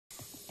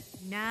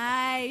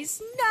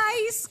Nice,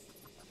 nice.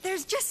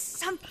 There's just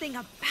something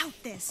about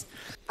this.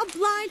 A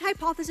blind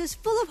hypothesis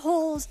full of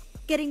holes,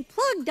 getting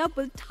plugged up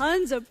with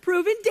tons of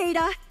proven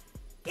data.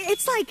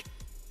 It's like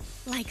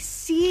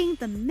seeing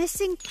the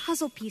missing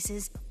puzzle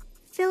pieces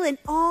fill in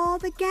all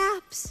the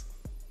gaps.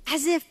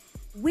 As if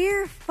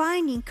we're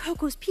finding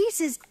Coco's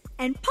pieces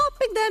and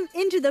popping them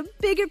into the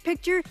bigger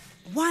picture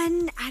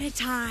one at a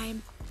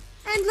time.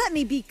 And let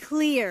me be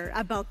clear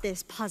about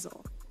this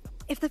puzzle.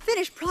 If the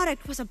finished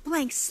product was a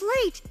blank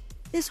slate,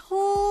 this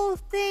whole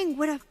thing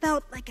would have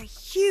felt like a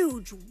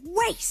huge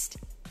waste.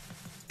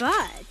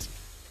 But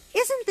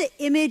isn't the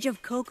image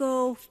of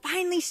Coco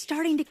finally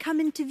starting to come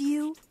into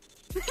view?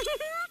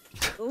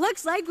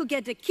 Looks like we'll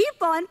get to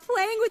keep on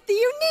playing with the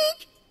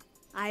unique.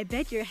 I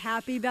bet you're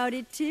happy about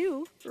it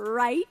too,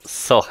 right?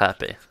 So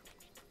happy.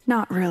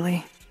 Not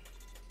really.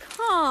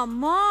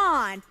 Come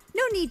on!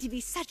 No need to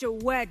be such a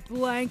wet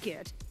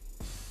blanket.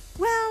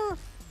 Well,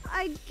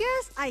 I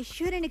guess I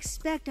shouldn't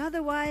expect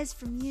otherwise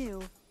from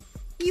you.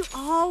 You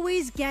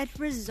always get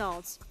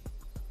results.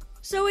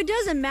 So it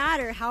doesn't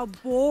matter how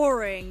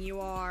boring you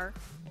are.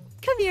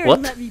 Come here What?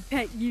 and let me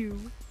pet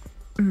you.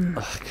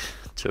 Ugh,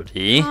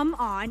 Jody. Come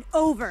on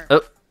over.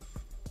 Oh.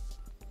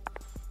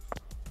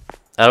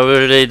 Are we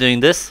really doing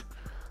this?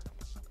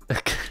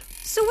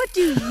 So what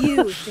do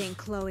you think,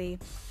 Chloe?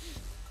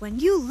 When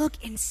you look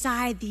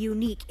inside the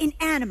unique in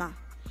Anima,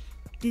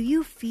 do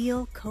you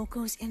feel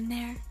Coco's in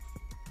there?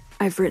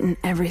 I've written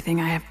everything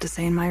I have to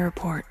say in my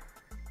report.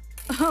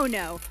 Oh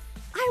no,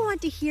 I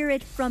want to hear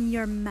it from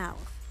your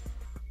mouth.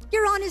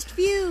 Your honest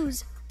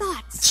views,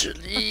 thoughts,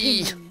 Julie.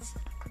 opinions.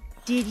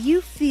 Did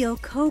you feel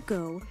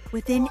Coco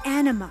within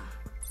Anima?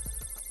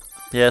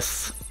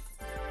 Yes.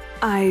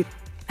 I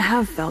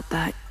have felt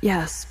that,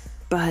 yes,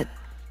 but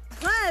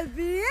Très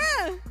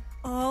bien!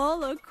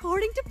 All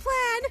according to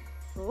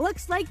plan.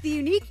 Looks like the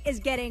unique is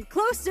getting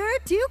closer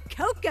to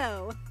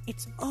Coco.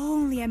 It's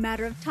only a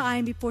matter of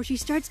time before she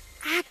starts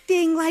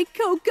acting like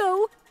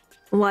Coco.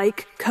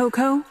 like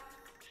Coco?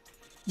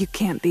 You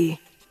can't be.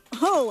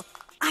 Oh,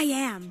 I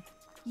am.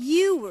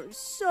 You were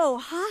so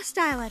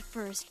hostile at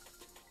first.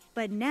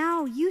 But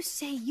now you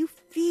say you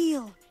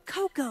feel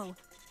Coco.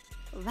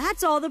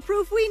 That's all the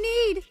proof we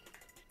need.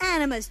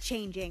 Anima's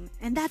changing,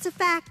 and that's a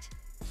fact.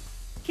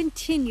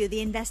 Continue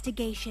the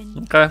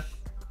investigation. Okay.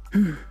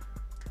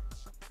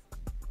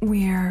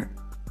 We're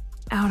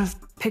out of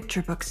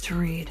picture books to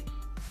read.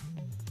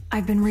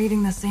 I've been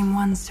reading the same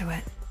ones to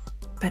it,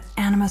 but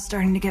Anima's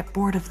starting to get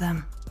bored of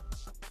them.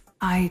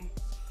 I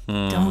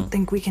don't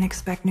think we can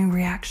expect new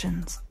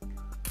reactions.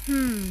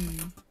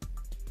 And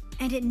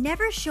it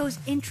never shows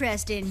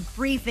interest in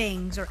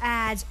briefings or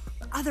ads,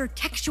 other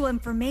textual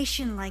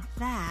information like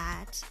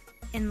that.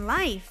 In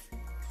life,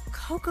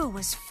 Coco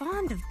was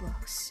fond of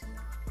books.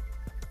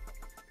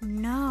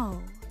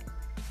 No,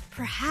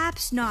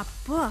 perhaps not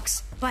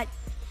books, but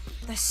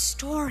the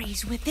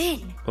stories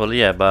within. Well,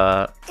 yeah,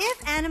 but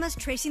If Anima's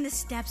tracing the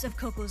steps of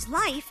Coco's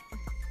life,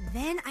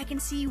 then I can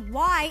see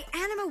why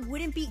Anima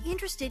wouldn't be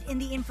interested in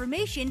the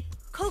information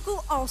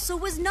Coco also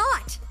was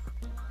not.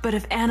 But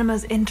if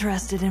Anima's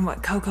interested in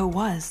what Coco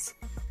was,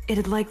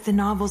 it'd like the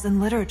novels and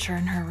literature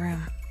in her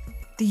room.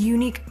 The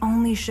unique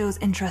only shows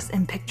interest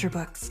in picture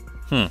books.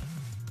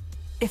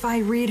 If I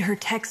read her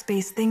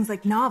text-based things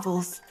like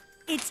novels,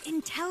 Its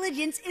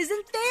intelligence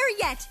isn't there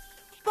yet.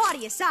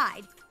 Body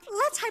aside,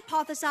 let's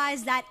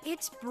hypothesize that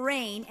its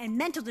brain and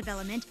mental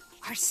development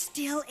are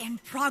still in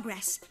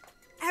progress.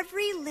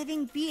 Every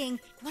living being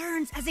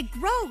learns as it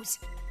grows.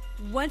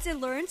 Once it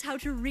learns how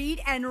to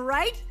read and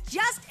write,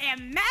 just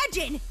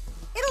imagine!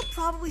 It'll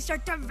probably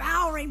start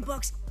devouring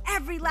books,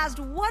 every last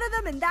one of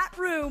them in that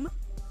room.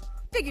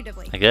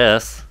 Figuratively. I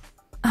guess.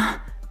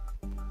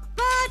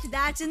 But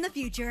that's in the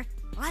future.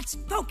 Let's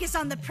focus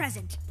on the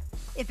present.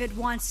 If it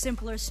wants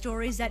simpler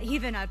stories that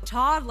even a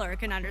toddler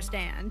can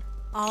understand,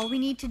 all we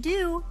need to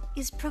do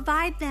is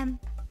provide them.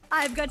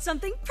 I've got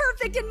something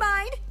perfect in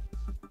mind.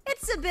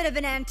 It's a bit of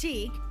an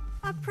antique.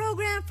 A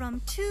program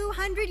from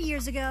 200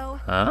 years ago.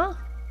 Huh?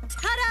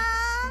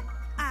 Ta-da!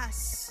 A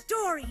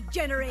story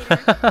generator.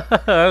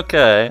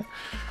 Okay.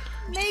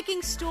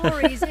 Making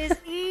stories is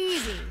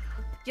easy.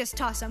 Just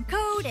toss some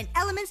code and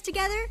elements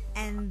together,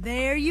 and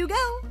there you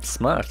go.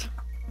 Smart.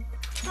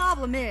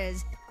 Problem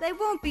is, they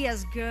won't be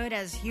as good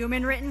as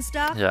human-written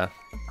stuff. Yeah.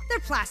 They're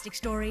plastic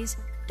stories,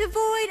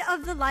 devoid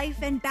of the life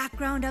and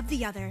background of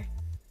the other.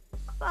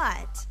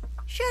 But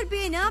should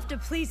be enough to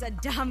please a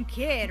dumb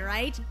kid,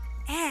 right?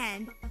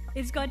 And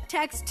it's got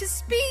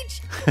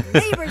text-to-speech,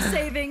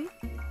 labor-saving.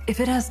 if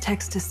it has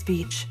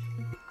text-to-speech,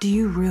 do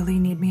you really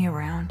need me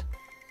around?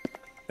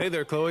 Hey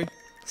there, Chloe.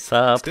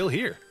 Sup? Still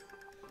here.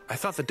 I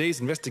thought the day's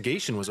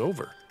investigation was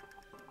over.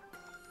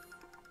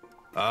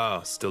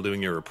 Ah, still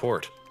doing your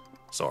report.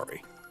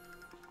 Sorry.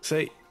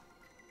 Say,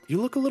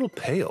 you look a little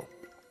pale.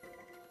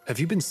 Have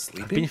you been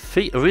sleeping?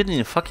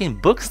 Reading fucking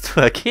books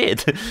to a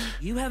kid.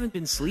 You haven't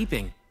been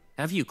sleeping,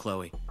 have you,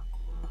 Chloe?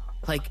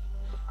 Like,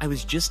 I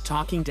was just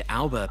talking to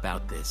Alba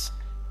about this,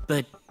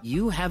 but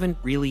you haven't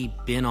really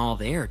been all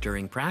there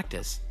during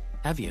practice,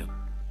 have you?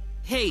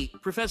 Hey,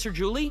 Professor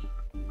Julie?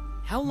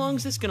 How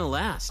long's this gonna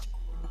last?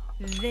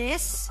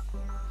 This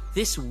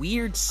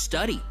weird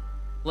study.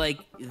 Like,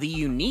 the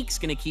unique's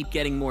gonna keep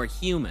getting more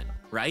human,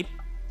 right?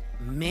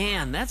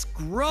 Man, that's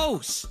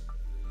gross.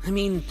 I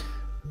mean,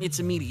 it's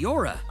a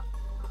Meteora.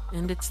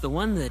 And it's the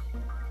one that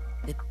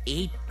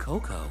ate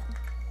Coco.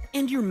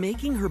 And you're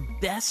making her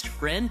best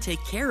friend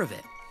take care of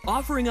it,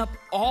 offering up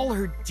all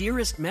her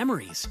dearest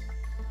memories.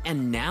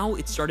 And now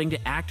it's starting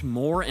to act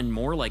more and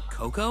more like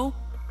Coco?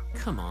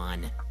 Come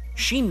on.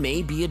 She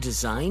may be a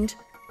designed,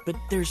 but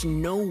there's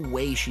no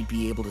way she'd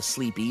be able to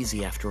sleep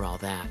easy after all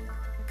that.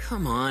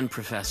 Come on,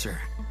 Professor.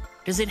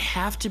 Does it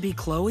have to be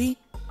Chloe?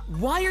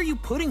 Why are you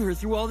putting her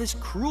through all this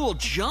cruel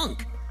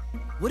junk?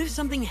 What if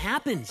something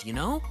happens, you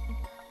know?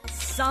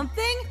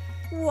 Something?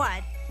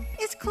 What?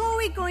 Is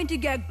Chloe going to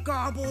get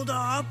gobbled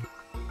up?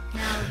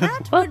 Now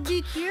that What? would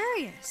be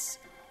curious.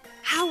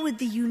 How would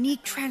the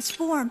unique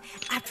transform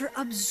after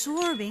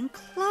absorbing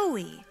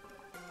Chloe?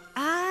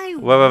 I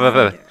Wait.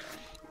 wonder.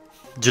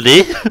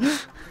 Julie?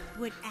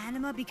 Would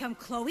Anima become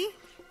Chloe?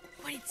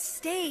 Would it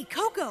stay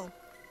Coco?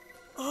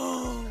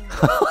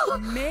 Oh,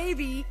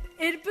 maybe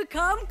it'd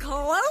become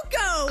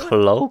Coloco.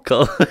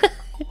 Loco.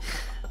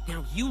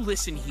 Now you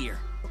listen here.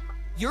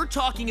 You're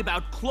talking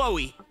about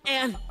Chloe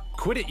and...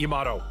 Quit it,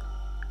 Yamato.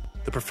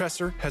 The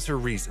professor has her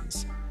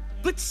reasons.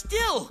 But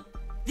still,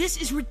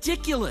 this is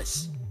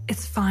ridiculous.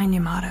 It's fine,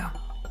 Yamato.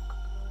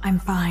 I'm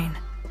fine.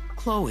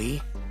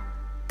 Chloe,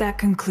 That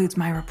concludes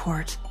my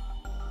report.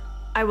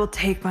 I will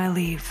take my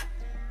leave.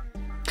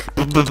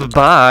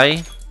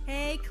 Bye.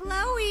 Hey,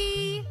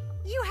 Chloe.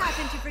 You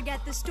happen to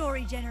forget the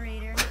story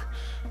generator.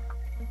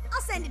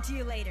 I'll send it to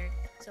you later.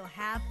 So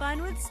have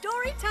fun with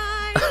story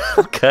time.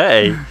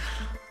 Okay.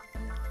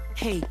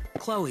 hey,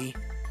 Chloe,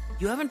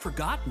 you haven't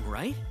forgotten,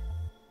 right?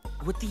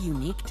 What the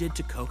unique did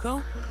to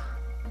Coco?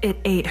 It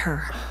ate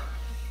her.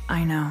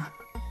 I know.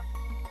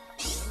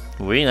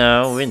 We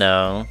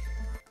know.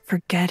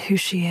 Forget who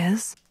she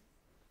is?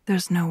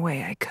 There's no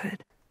way I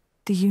could.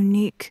 The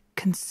unique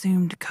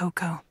consumed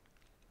Coco.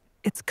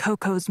 It's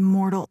Coco's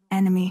mortal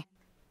enemy,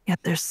 yet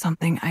there's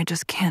something I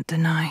just can't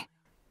deny.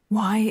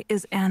 Why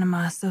is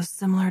Anima so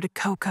similar to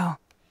Coco?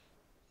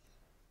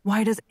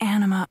 Why does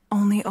Anima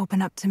only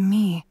open up to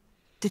me?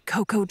 Did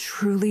Coco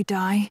truly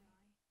die?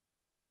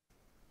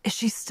 Is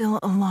she still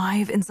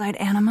alive inside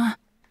Anima?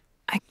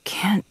 I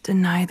can't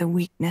deny the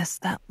weakness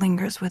that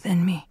lingers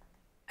within me.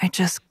 I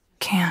just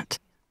can't.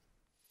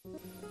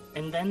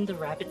 And then the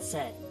rabbit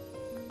said,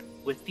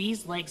 "With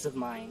these legs of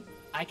mine,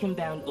 I can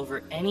bound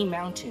over any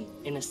mountain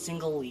in a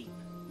single leap."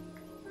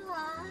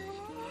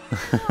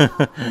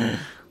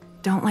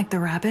 Don't like the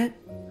rabbit?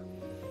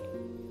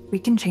 We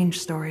can change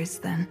stories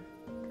then.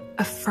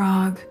 A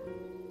frog,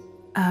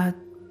 a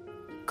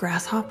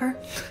grasshopper?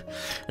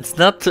 It's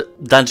not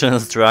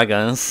Dungeons and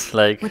Dragons,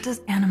 like... What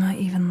does Anima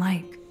even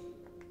like?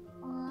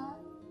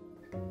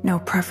 No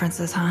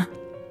preferences, huh?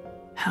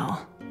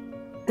 Hell,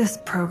 this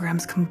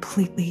program's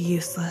completely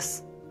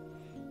useless.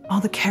 All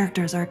the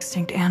characters are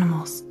extinct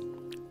animals.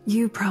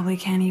 You probably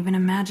can't even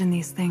imagine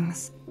these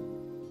things.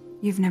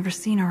 You've never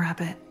seen a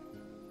rabbit.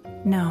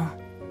 No.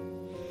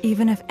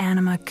 Even if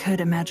Anima could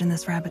imagine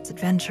this rabbit's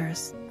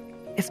adventures,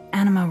 if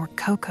Anima were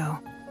Coco...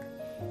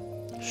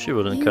 She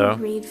wouldn't You care.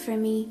 read for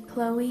me,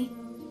 Chloe.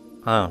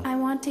 Oh. I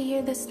want to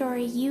hear the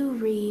story you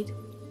read,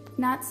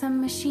 not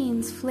some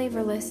machine's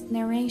flavorless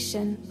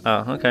narration.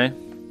 Oh, okay.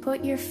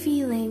 Put your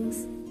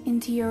feelings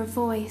into your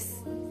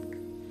voice.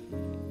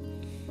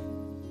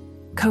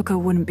 Coco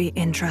wouldn't be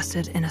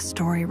interested in a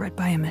story read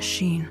by a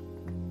machine.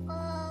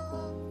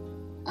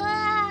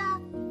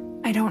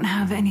 I don't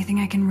have anything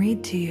I can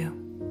read to you.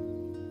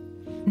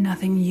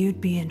 Nothing you'd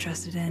be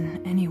interested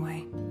in,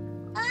 anyway.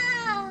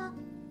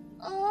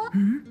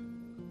 Hmm?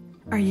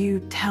 Are you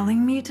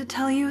telling me to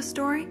tell you a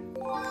story?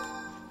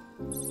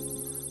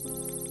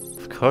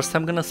 Of course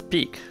I'm gonna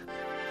speak.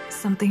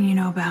 Something you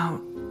know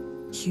about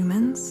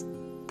humans,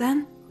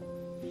 then?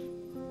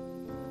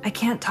 I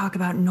can't talk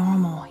about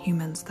normal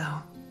humans,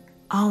 though.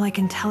 All I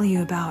can tell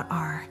you about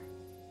are,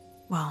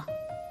 well,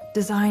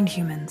 designed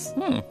humans.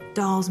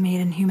 Dolls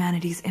made in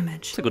humanity's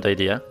image. It's a good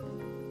idea.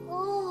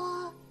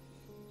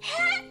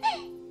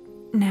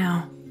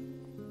 Now,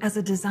 as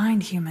a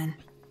designed human,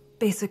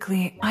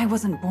 basically, I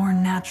wasn't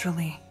born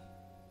naturally.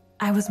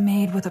 I was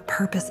made with a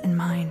purpose in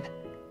mind.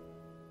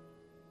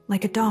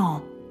 Like a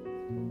doll.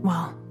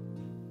 Well,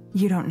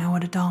 you don't know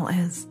what a doll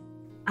is.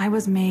 I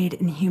was made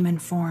in human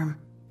form,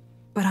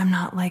 but I'm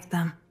not like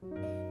them.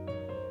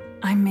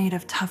 I'm made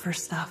of tougher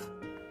stuff,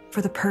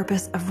 for the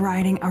purpose of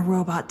riding a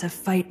robot to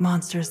fight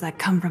monsters that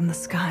come from the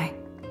sky.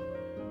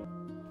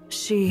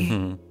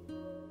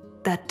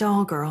 That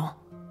doll girl,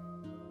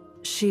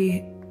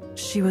 she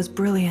was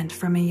brilliant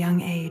from a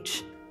young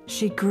age.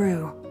 She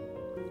grew.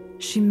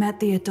 She met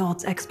the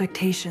adults'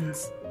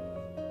 expectations.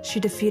 She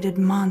defeated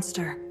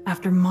monster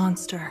after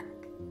monster.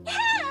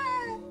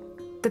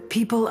 The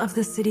people of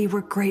the city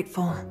were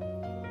grateful.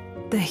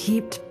 They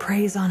heaped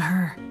praise on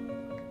her.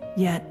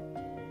 Yet,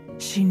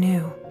 she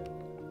knew.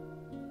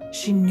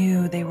 She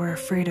knew they were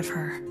afraid of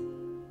her.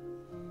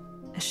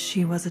 as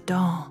she was a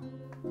doll.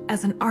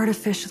 As an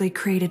artificially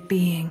created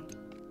being,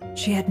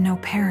 she had no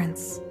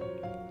parents,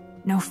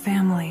 no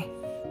family.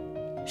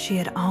 She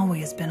had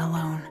always been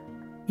alone,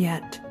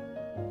 yet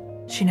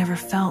she never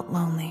felt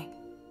lonely.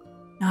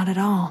 Not at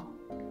all,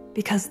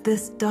 because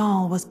this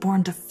doll was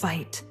born to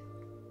fight.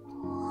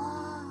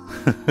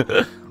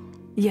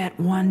 Yet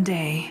one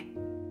day,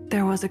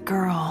 there was a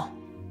girl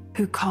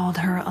who called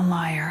her a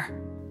liar.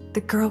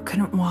 The girl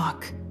couldn't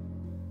walk.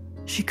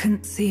 She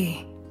couldn't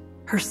see.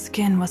 Her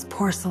skin was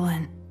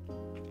porcelain,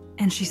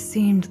 and she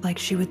seemed like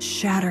she would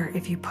shatter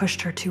if you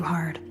pushed her too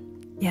hard.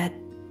 Yet,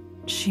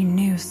 she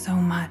knew so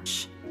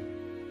much,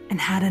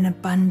 and had an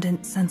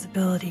abundant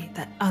sensibility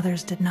that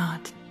others did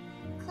not.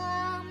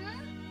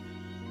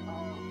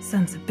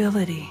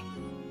 Sensibility.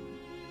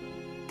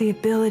 The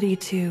ability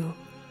to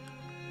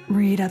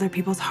read other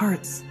people's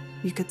hearts,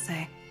 you could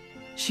say.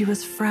 She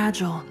was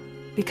fragile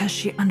because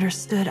she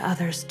understood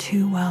others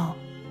too well.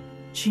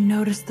 She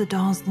noticed the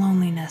doll's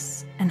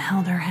loneliness and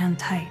held her hand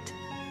tight,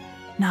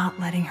 not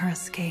letting her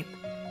escape.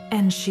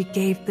 And she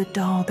gave the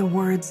doll the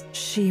words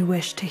she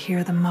wished to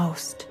hear the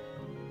most.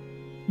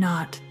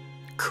 Not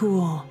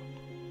cool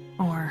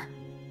or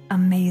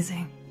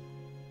amazing.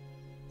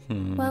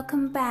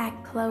 Welcome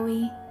back,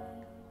 Chloe.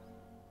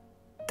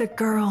 The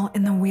girl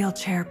in the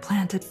wheelchair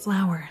planted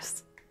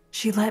flowers.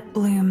 She let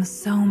bloom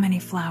so many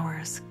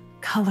flowers,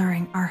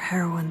 coloring our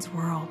heroine's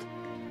world.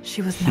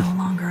 She was no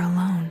longer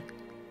alone.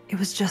 It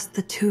was just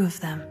the two of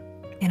them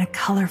in a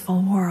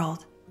colorful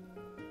world.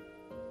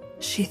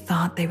 She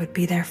thought they would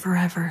be there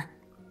forever.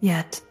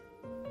 Yet,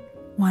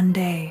 one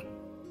day,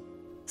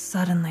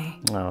 suddenly,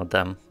 Oh,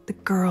 damn. the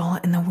girl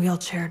in the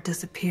wheelchair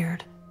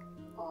disappeared.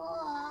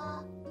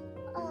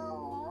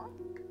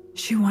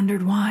 She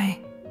wondered why.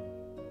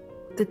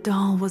 The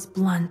doll was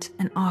blunt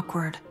and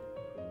awkward.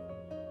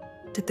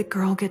 Did the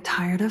girl get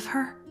tired of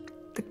her?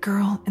 The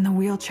girl in the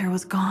wheelchair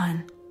was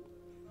gone.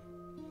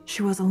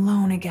 She was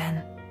alone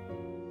again.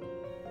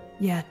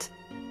 Yet,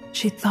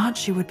 she thought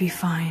she would be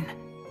fine.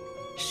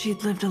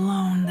 She'd lived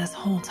alone this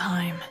whole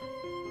time.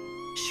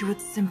 She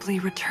would simply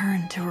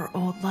return to her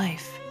old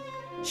life.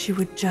 She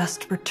would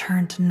just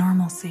return to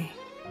normalcy,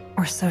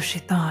 or so she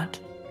thought.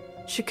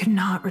 She could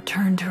not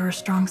return to her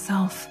strong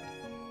self.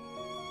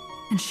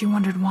 And she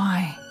wondered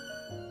why.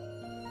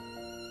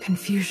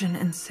 Confusion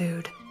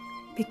ensued,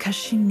 because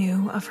she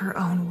knew of her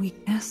own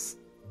weakness,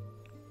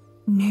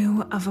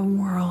 knew of a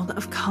world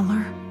of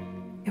color.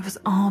 It was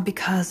all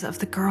because of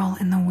the girl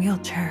in the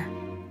wheelchair.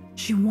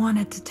 She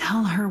wanted to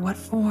tell her what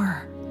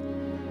for.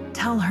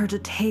 Tell her to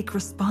take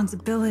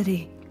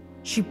responsibility.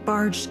 She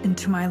barged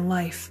into my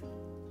life,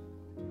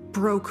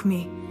 broke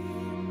me,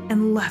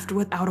 and left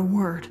without a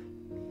word.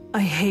 I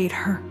hate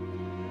her.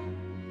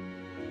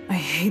 I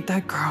hate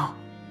that girl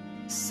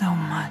so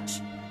much.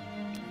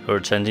 You're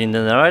changing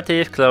the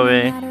narrative, No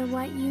Chloe. matter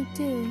what you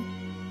do,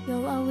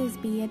 you'll always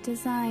be a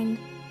designed.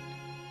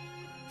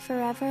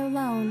 Forever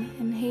alone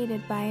and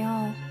hated by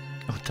all.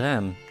 Oh,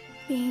 damn.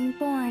 Being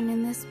born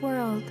in this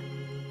world,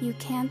 you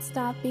can't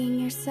stop being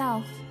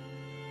yourself,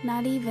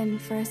 not even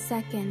for a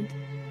second.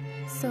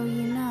 So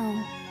you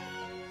know,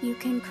 you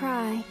can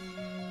cry,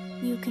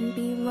 you can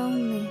be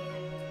lonely,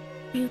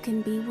 you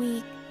can be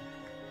weak,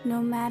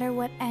 no matter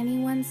what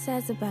anyone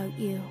says about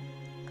you.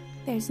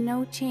 There's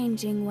no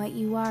changing what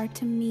you are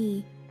to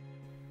me.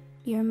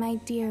 You're my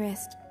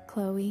dearest,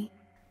 Chloe.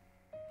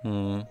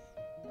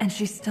 And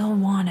she still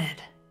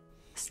wanted,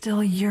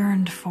 still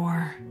yearned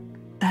for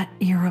that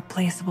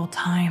irreplaceable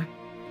time,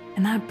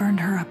 and that burned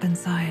her up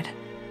inside.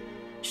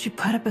 She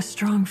put up a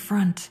strong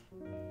front.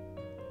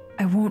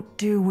 I won't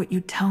do what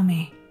you tell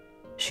me,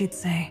 she'd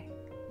say,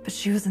 but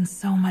she was in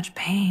so much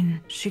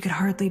pain she could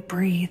hardly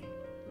breathe.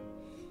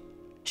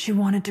 She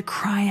wanted to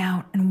cry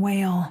out and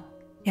wail,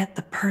 yet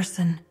the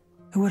person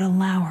who would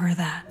allow her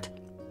that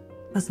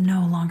was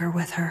no longer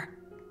with her.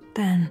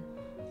 Then,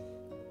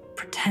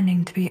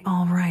 pretending to be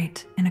all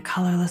right in a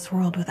colorless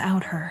world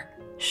without her,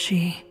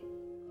 she...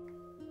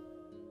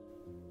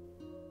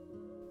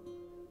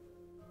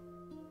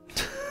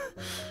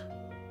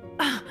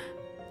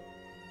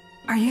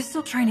 Are you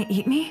still trying to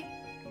eat me?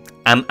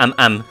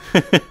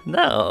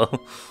 No.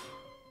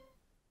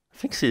 I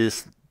think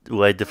she's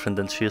way different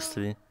than she used to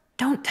be.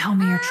 Don't tell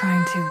me you're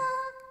trying to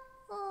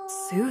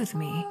soothe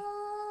me.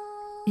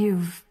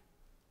 You've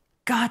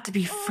got to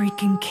be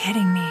freaking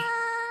kidding me.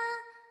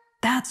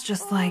 That's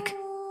just like...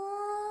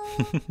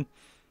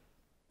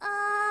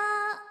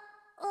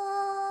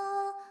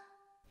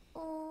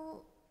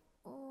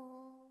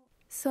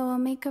 So I'll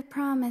make a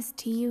promise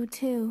to you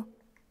too.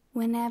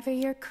 Whenever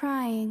you're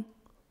crying,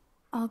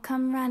 I'll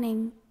come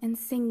running and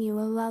sing you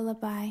a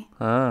lullaby.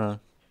 Ah,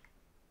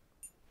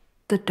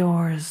 The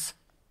doors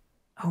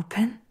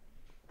open?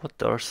 what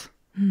doors?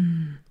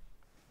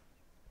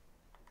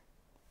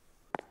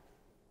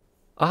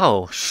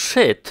 Oh,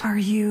 shit. Are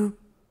you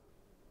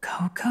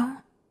Coco?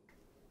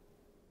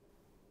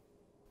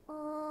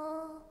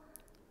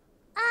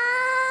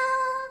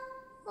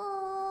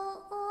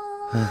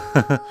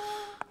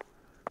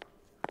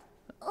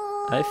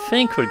 I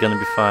think we're gonna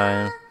be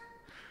fine.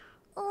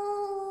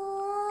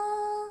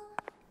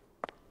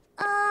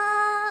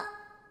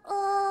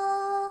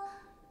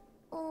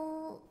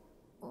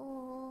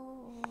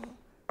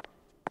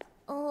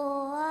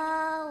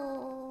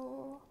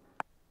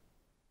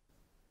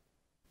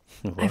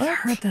 I've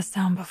heard this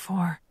sound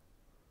before.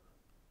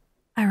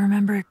 I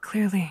remember it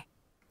clearly.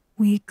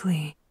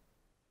 Weakly.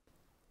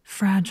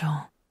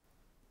 Fragile.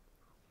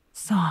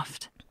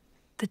 Soft.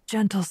 The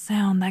gentle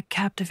sound that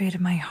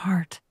captivated my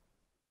heart.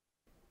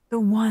 The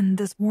one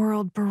this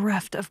world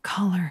bereft of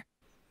color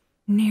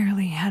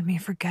nearly had me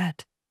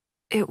forget.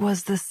 It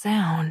was the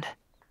sound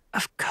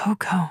of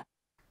Coco.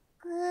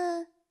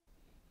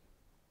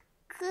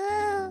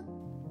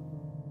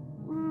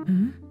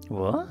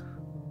 What?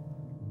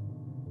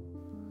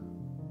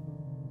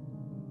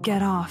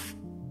 Get off.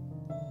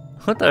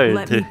 What are you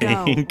Let me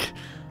go. doing?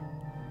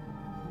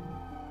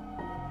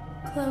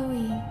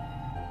 Chloe,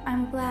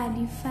 I'm glad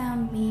you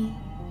found me.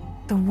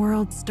 The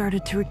world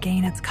started to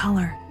regain its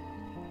color.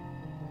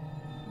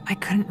 I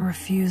couldn't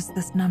refuse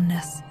this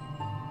numbness,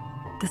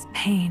 this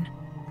pain.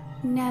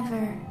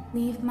 Never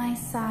leave my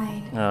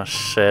side. Oh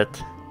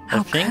shit. How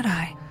I think could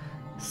I?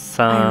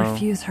 so. I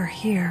refuse her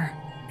here,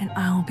 and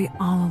I'll be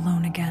all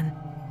alone again.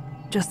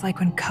 Just like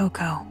when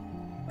Coco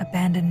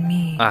abandoned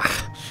me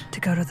to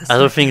go to the I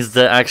don't think circus. it's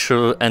the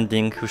actual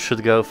ending we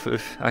should go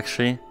with,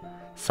 actually.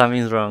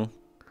 Something's wrong.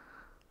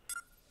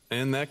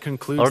 And that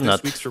concludes Or this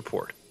not. week's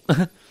report.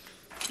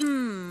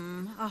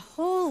 A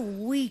whole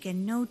week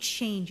and no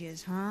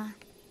changes, huh?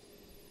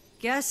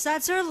 Guess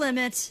that's our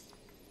limit.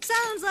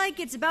 Sounds like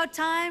it's about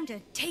time to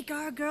take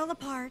our girl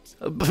apart.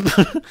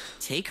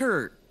 Take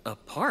her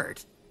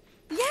apart?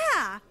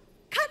 Yeah!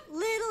 Cut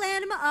little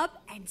Anima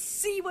up and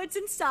see what's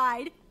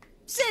inside.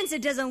 Since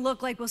it doesn't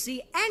look like we'll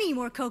see any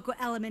more Coco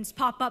elements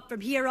pop up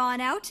from here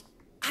on out,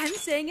 I'm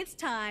saying it's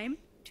time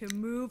to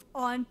move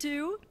on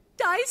to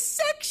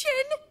dissection!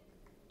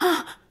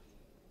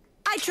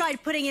 I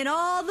tried putting in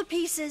all the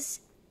pieces,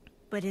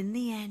 but in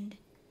the end,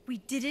 we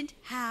didn't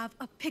have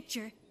a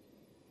picture.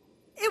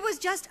 It was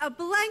just a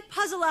blank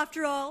puzzle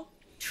after all.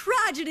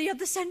 Tragedy of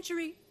the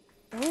century.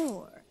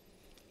 Or,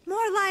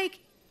 more like,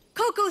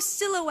 Coco's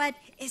silhouette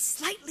is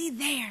slightly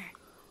there,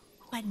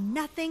 but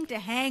nothing to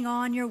hang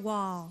on your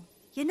wall.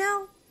 You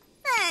know?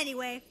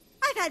 Anyway,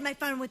 I've had my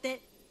fun with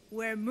it.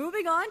 We're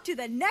moving on to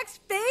the next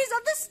phase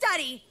of the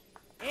study.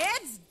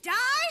 It's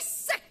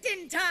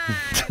dissecting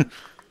time!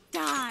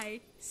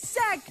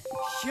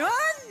 Dissection!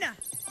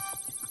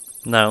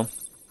 No.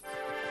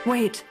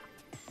 Wait.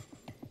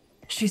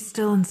 She's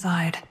still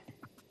inside.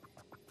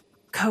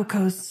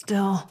 Coco's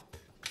still...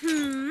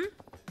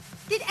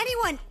 Did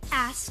anyone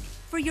ask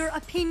for your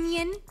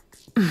opinion?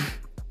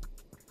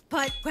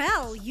 But,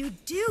 well, you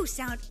do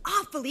sound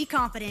awfully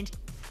confident.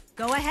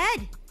 Go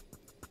ahead.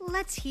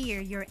 Let's hear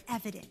your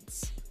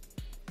evidence.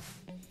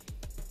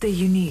 the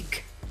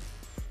unique.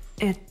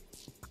 It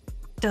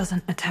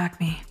doesn't attack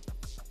me.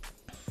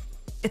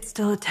 It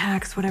still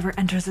attacks whatever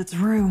enters its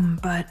room,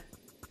 but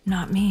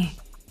not me.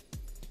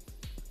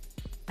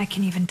 I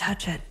can even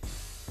touch it.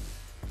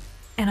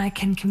 And I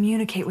can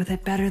communicate with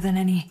it better than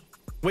any...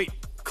 Wait,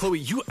 Chloe,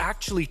 you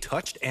actually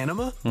touched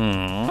Anima?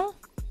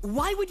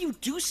 Why would you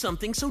do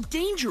something so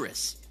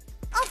dangerous?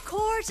 Of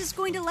course, it's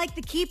going to like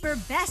the keeper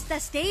best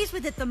that stays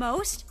with it the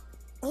most.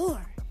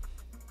 Or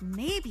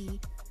maybe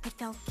it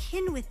fell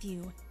kin with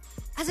you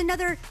as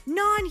another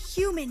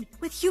non-human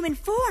with human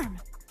form.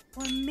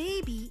 Or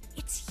maybe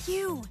it's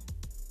you.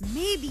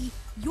 Maybe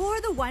you're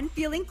the one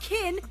feeling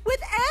kin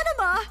with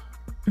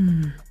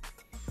Anima.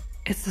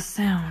 It's the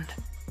sound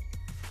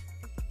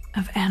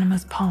of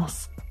Anima's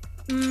pulse.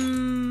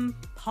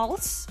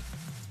 Pulse?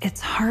 Its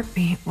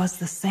heartbeat was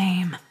the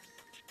same.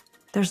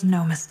 There's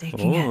no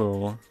mistaking it.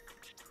 Oh.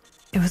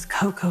 It was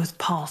Coco's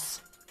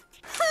pulse.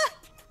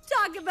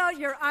 Talk about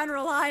your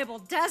unreliable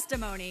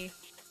testimony.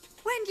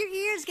 When do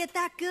your ears get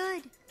that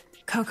good?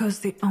 Coco's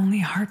the only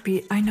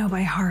heartbeat I know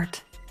by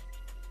heart.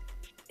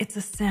 It's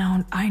a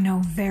sound I know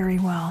very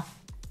well.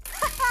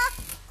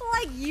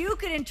 Like you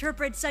could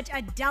interpret such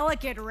a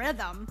delicate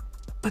rhythm.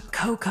 But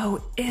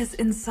Coco is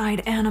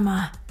inside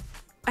Anima.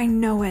 I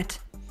know it.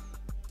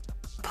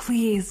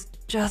 Please,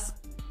 just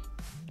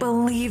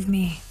believe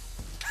me.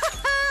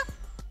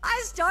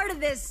 I started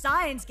this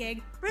science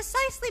gig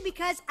precisely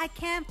because I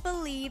can't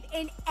believe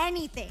in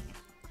anything.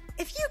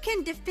 If you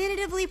can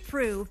definitively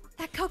prove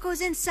that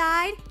Coco's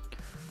inside,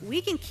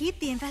 we can keep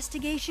the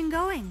investigation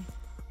going.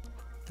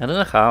 I don't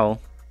know how.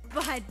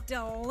 But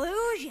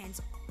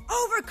delusions,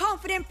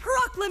 overconfident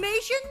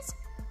proclamations?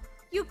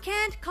 You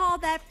can't call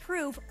that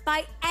proof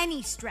by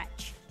any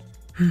stretch.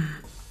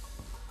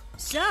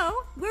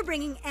 So, we're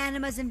bringing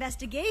Anima's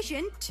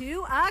investigation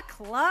to a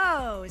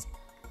close.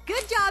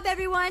 Good job,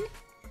 everyone.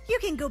 You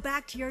can go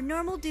back to your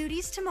normal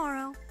duties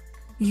tomorrow.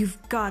 You've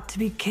got to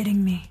be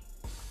kidding me.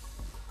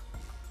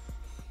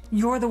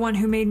 You're the one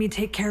who made me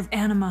take care of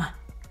Anima.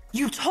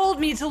 You told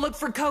me to look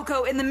for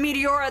Coco in the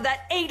meteora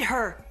that ate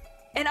her.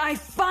 And I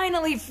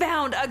finally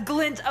found a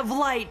glint of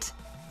light.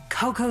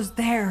 Coco's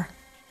there.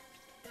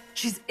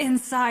 She's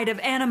inside of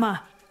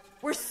Anima.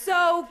 We're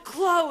so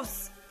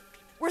close.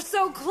 We're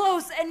so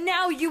close, and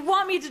now you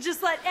want me to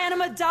just let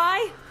Anima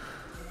die?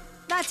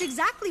 That's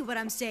exactly what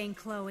I'm saying,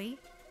 Chloe.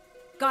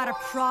 Got a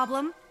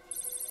problem?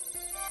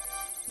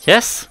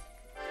 Yes?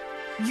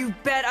 You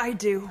bet I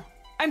do.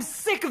 I'm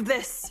sick of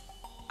this.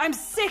 I'm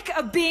sick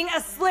of being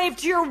a slave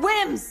to your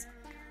whims!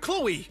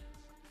 Chloe!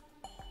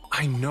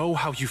 I know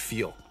how you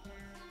feel,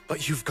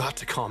 but you've got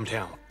to calm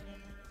down.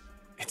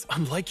 It's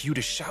unlike you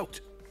to shout.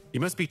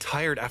 You must be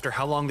tired after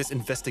how long this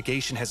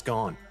investigation has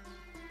gone.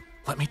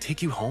 Let me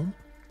take you home?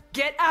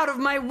 Get out of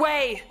my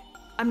way!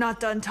 I'm not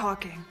done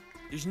talking.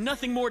 There's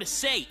nothing more to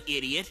say,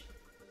 idiot.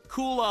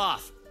 Cool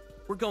off.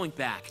 We're going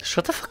back.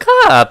 Shut the fuck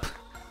up!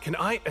 Can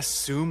I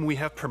assume we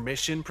have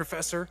permission,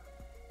 Professor?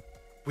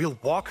 We'll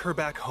walk her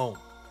back home.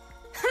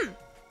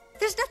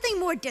 There's nothing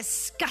more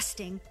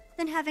disgusting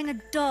than having a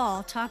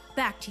doll talk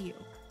back to you.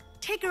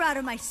 Take her out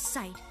of my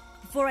sight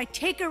before I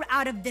take her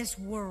out of this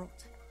world.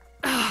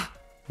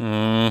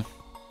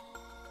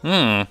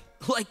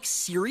 Like,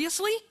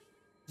 seriously?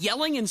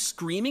 Yelling and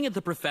screaming at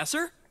the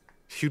professor?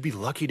 You'd be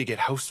lucky to get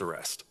house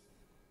arrest.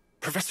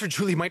 Professor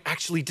Julie might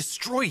actually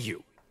destroy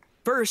you.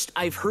 First,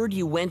 I've heard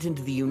you went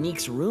into the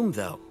Unique's room,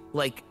 though.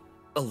 Like,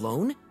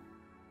 alone?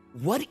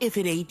 What if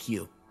it ate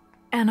you?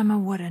 Anima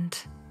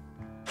wouldn't.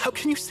 How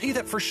can you say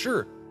that for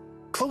sure?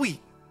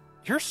 Chloe,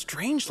 you're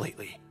strange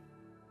lately.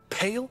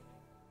 Pale?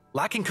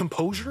 Lacking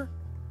composure?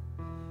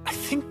 I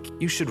think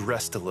you should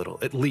rest a little,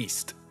 at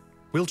least.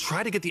 We'll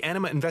try to get the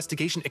Anima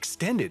investigation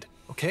extended,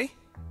 okay?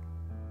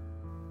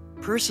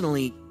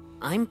 Personally,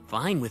 I'm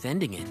fine with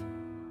ending it.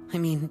 I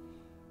mean,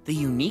 the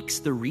Unique's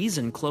the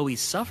reason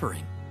Chloe's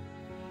suffering.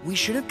 We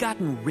should have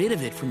gotten rid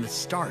of it from the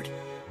start.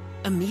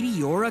 A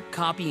Meteora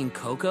copying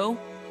Coco?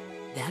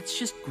 That's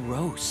just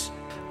gross.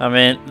 I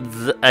mean,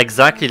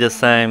 exactly the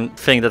same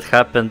thing that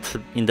happened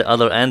in the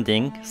other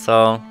ending,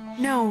 so...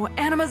 No,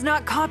 Anima's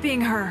not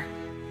copying her.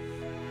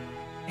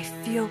 I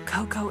feel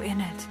Coco in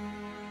it.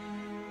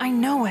 I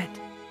know it.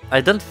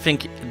 I don't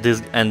think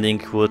this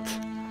ending would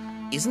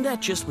Isn't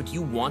that just what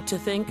you want to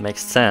think? make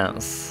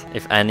sense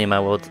if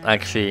Anima would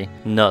actually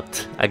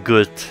not a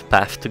good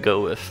path to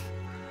go with.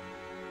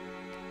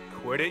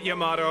 Quit it,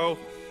 Yamato.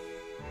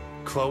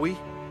 Chloe,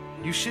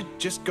 you should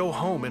just go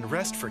home and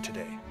rest for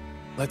today.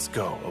 Let's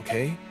go,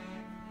 okay?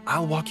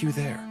 I'll walk you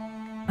there.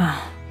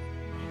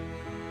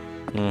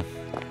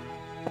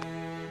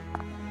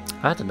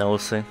 I don't know,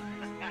 see.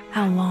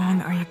 How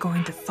long are you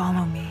going to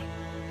follow me?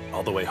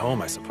 All the way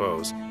home, I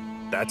suppose.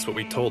 That's what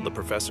we told the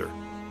professor.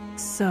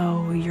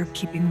 So you're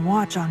keeping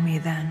watch on me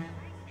then?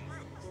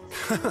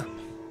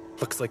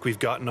 Looks like we've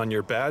gotten on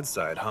your bad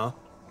side, huh?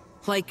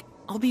 Like,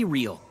 I'll be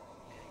real.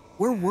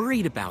 We're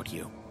worried about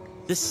you.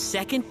 The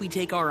second we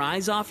take our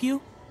eyes off you,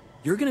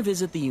 you're gonna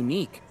visit the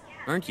Unique,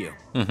 aren't you?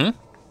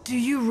 Do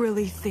you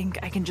really think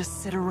I can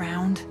just sit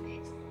around?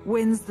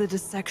 When's the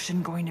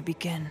dissection going to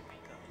begin?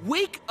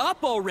 Wake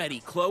up already,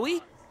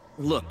 Chloe!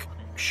 Look,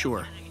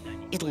 sure,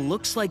 it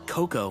looks like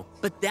Coco,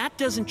 but that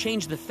doesn't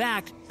change the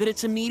fact that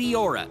it's a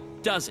Meteora,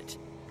 does it?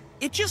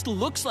 It just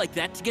looks like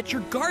that to get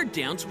your guard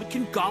down so it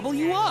can gobble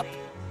you up.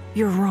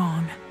 You're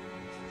wrong.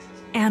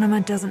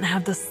 Anima doesn't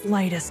have the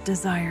slightest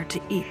desire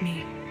to eat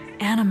me.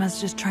 Anima's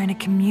just trying to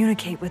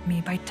communicate with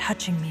me by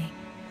touching me.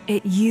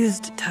 It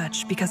used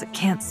touch because it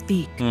can't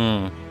speak.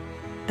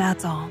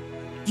 That's all.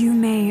 You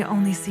may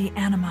only see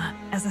Anima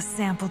as a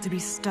sample to be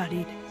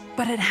studied,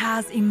 but it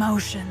has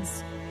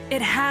emotions.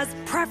 It has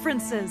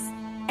preferences.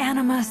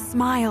 Anima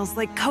smiles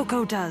like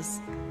Coco does.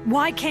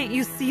 Why can't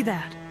you see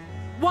that?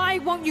 Why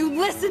won't you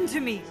listen to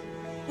me?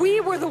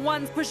 We were the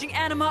ones pushing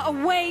Anima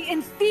away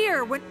in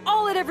fear when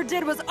all it ever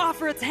did was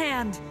offer its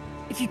hand.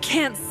 If you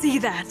can't see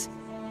that,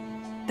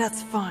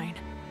 that's fine.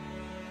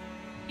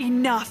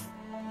 Enough.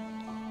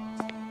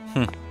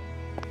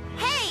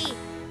 Hey,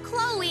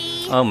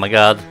 Chloe! Oh my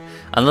god.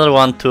 Another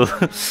one too.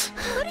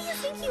 Who do you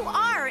think you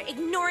are,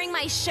 ignoring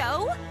my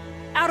show?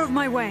 Out of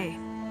my way.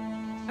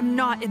 I'm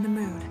not in the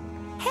mood.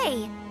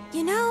 Hey,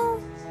 you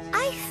know,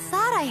 I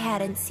thought I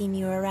hadn't seen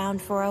you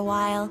around for a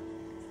while.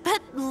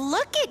 But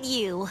look at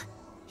you!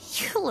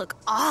 You look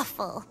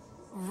awful.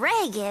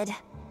 Ragged.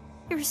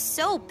 You're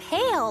so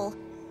pale.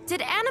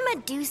 Did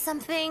Anima do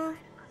something?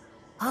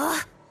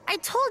 Ugh, I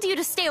told you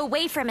to stay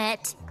away from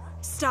it.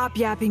 Stop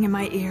yapping in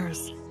my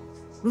ears.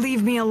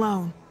 Leave me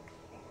alone.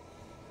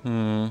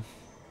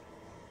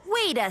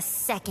 Wait a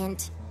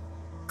second.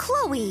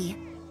 Chloe,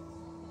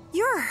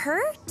 you're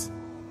hurt?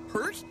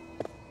 Hurt?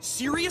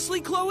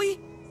 Seriously, Chloe?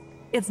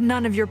 It's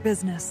none of your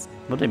business.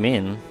 What do you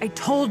mean? I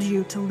told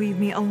you to leave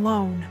me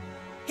alone.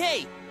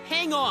 Hey,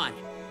 hang on.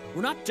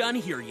 We're not done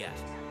here yet.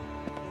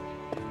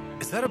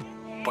 Is that a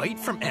bite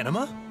from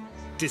Anima?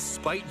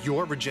 Despite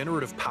your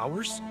regenerative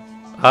powers?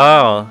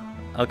 Oh,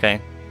 okay.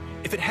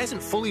 If it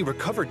hasn't fully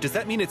recovered, does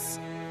that mean it's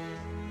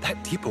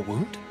that deep a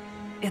wound?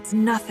 It's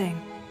nothing.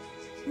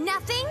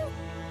 Nothing?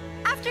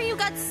 After you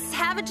got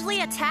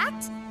savagely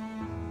attacked?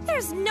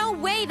 There's no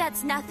way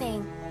that's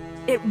nothing.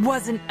 It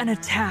wasn't an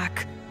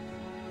attack.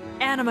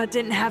 Anima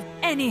didn't have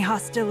any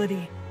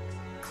hostility.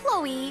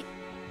 Chloe,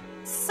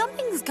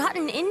 something's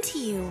gotten into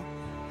you.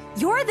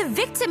 You're the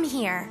victim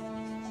here.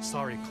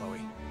 Sorry,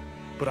 Chloe,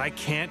 but I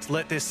can't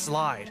let this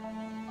slide.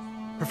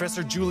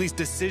 Professor Julie's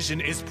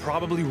decision is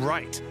probably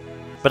right.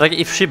 But like,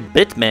 if she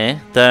bit me,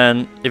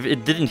 then if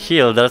it didn't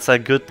heal, that's a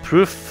good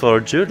proof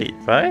for Julie,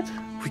 right?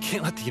 We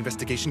can't let the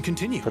investigation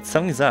continue. But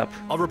something's up.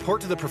 I'll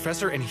report to the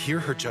professor and hear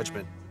her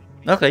judgment.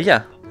 Okay,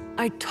 yeah.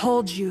 I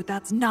told you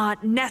that's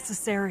not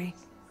necessary.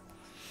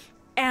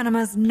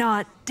 Anima's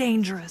not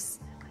dangerous.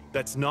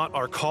 That's not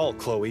our call,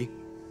 Chloe.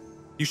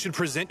 You should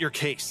present your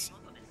case.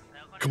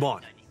 Come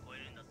on.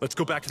 Let's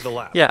go back to the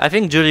lab. Yeah, I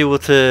think Julie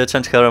would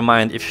change her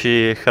mind if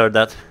she heard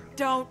that.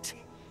 Don't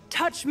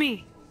touch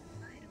me.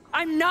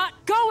 I'm not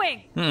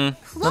going.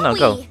 Chloe, No,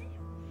 go.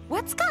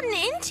 what's gotten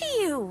into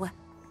you?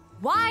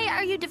 Why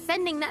are you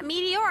defending that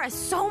Meteora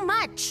so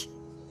much?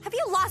 Have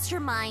you lost your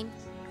mind?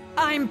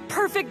 I'm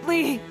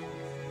perfectly...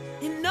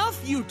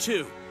 Enough, you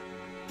two!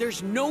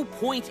 There's no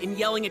point in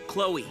yelling at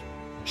Chloe.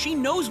 She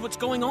knows what's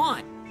going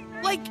on.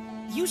 Like,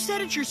 you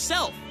said it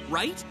yourself,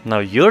 right? Now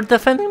you're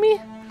defending me?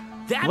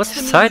 That's What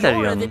the side are you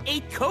Meteora on? that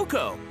ate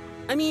Coco.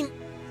 I mean,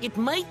 it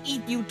might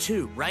eat you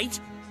too, right?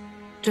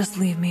 Just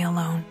leave me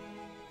alone.